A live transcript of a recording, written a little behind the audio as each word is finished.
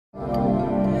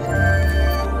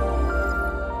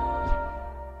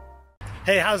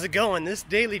Hey, how's it going? This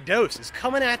daily dose is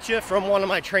coming at you from one of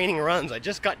my training runs. I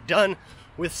just got done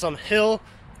with some hill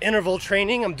interval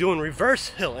training. I'm doing reverse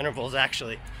hill intervals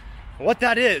actually. What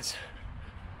that is,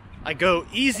 I go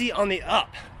easy on the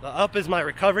up. The up is my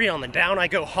recovery, on the down I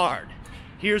go hard.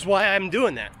 Here's why I'm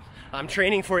doing that. I'm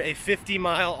training for a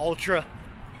 50-mile ultra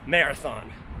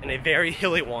marathon, and a very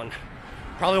hilly one.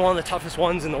 Probably one of the toughest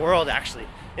ones in the world actually,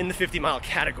 in the 50-mile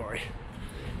category.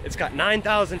 It's got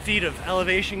 9,000 feet of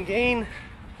elevation gain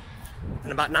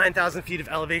and about 9,000 feet of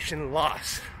elevation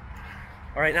loss.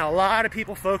 All right, now a lot of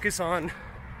people focus on,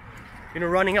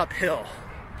 running uphill,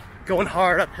 going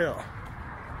hard uphill.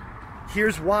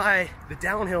 Here's why the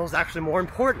downhill is actually more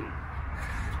important.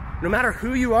 No matter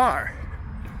who you are,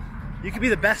 you could be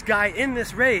the best guy in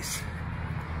this race.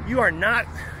 You are not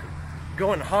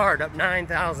going hard up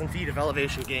 9,000 feet of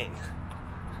elevation gain.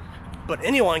 But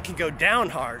anyone can go down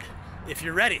hard if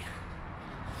you're ready.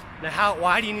 Now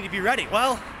why do you need to be ready?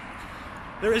 Well,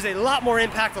 there is a lot more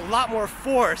impact, a lot more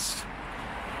force,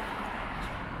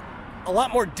 a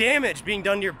lot more damage being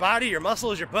done to your body, your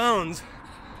muscles, your bones,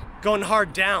 going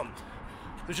hard down.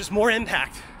 There's just more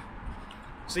impact.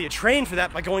 So you train for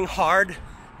that by going hard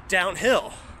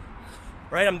downhill,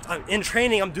 right? I'm in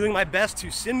training, I'm doing my best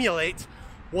to simulate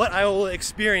what I will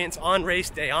experience on race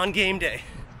day, on game day.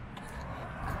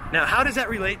 Now, how does that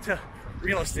relate to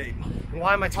real estate?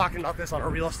 Why am I talking about this on a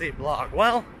real estate blog?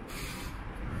 Well,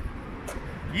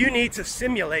 you need to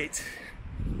simulate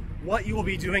what you will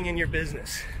be doing in your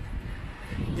business.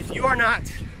 If you are not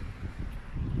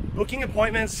booking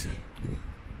appointments,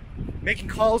 making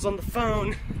calls on the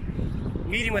phone,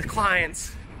 meeting with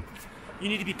clients, you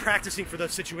need to be practicing for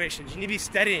those situations. You need to be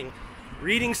studying,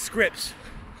 reading scripts,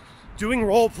 doing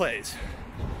role plays,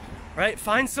 right?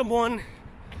 Find someone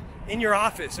in your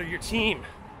office or your team.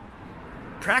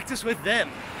 Practice with them.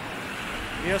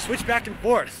 Switch back and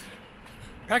forth.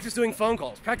 Practice doing phone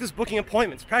calls. Practice booking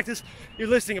appointments. Practice your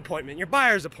listing appointment, your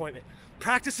buyer's appointment.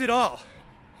 Practice it all.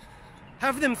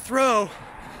 Have them throw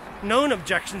known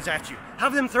objections at you.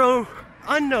 Have them throw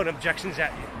unknown objections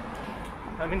at you.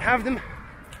 Have them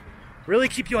really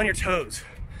keep you on your toes.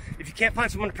 If you can't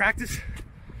find someone to practice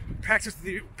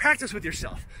with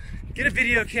yourself. Get a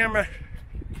video camera,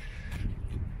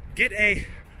 get a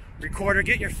recorder,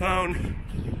 get your phone,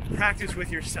 practice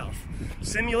with yourself.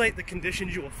 Simulate the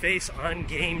conditions you will face on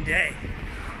game day,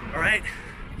 all right?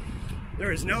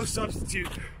 There is no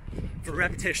substitute for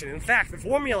repetition. In fact, the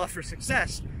formula for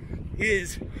success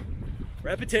is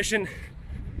repetition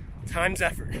times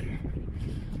effort.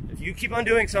 If you keep on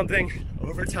doing something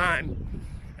over time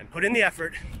and put in the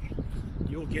effort,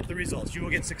 you will get the results, you will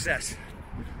get success.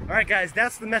 All right, guys,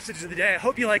 that's the message of the day. I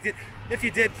hope you liked it. If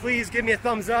you did, please give me a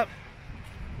thumbs up.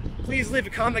 Please leave a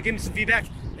comment, give me some feedback,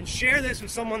 and share this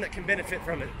with someone that can benefit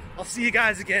from it. I'll see you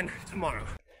guys again tomorrow.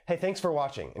 Hey, thanks for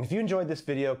watching. And if you enjoyed this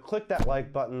video, click that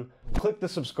like button, click the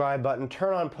subscribe button,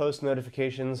 turn on post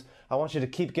notifications. I want you to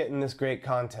keep getting this great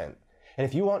content. And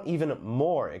if you want even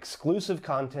more exclusive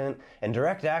content and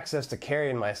direct access to Carrie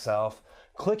and myself,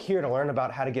 click here to learn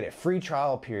about how to get a free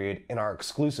trial period in our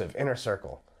exclusive Inner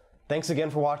Circle. Thanks again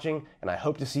for watching, and I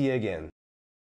hope to see you again.